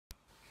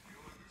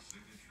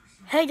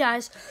Hey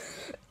guys,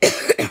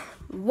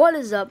 what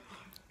is up?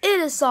 It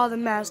is Saw the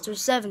Master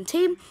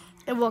 17,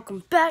 and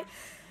welcome back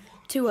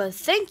to a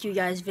thank you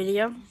guys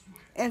video.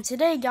 And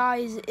today,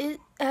 guys, it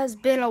has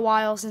been a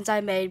while since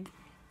I made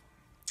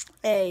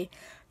a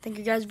thank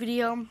you guys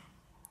video.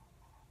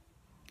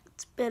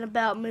 It's been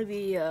about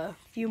maybe a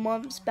few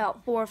months,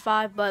 about 4 or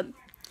 5, but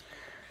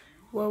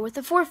we're with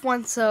the 4th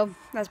one, so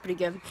that's pretty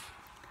good.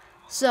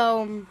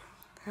 So,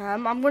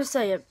 I'm going to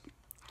say it.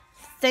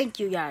 Thank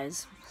you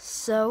guys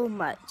so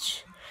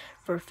much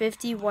for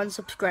 51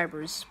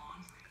 subscribers.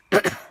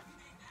 I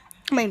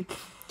mean,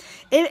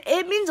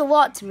 it means a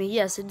lot to me.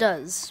 Yes, it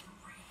does.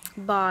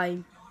 By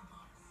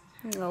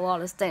a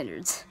lot of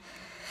standards.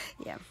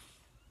 Yeah.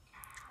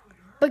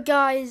 But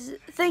guys,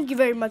 thank you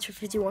very much for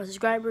 51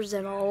 subscribers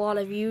and a lot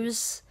of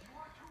views.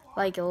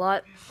 Like, a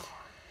lot.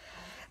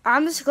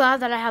 I'm just glad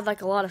that I have,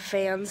 like, a lot of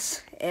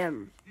fans.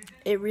 And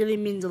it really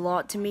means a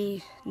lot to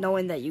me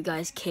knowing that you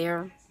guys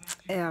care.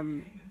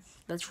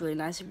 That's really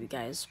nice of you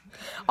guys.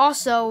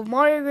 Also,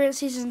 Mario Grant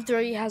Season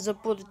 3 has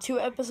uploaded 2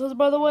 episodes,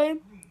 by the way.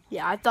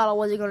 Yeah, I thought I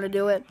wasn't going to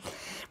do it.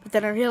 But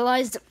then I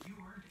realized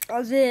that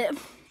was it.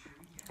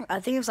 I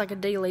think it was like a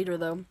day later,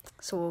 though.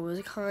 So it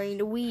was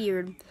kind of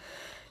weird.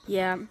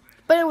 Yeah.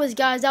 But anyways,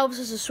 guys, that was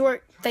just a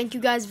short thank you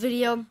guys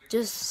video.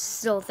 Just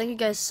still, thank you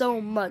guys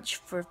so much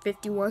for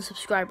 51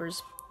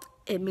 subscribers.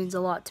 It means a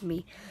lot to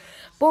me.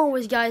 But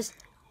anyways, guys,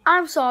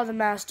 I'm Saw the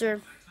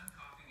Master.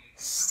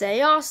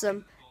 Stay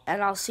awesome.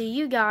 And I'll see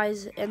you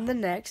guys in the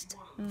next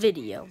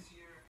video.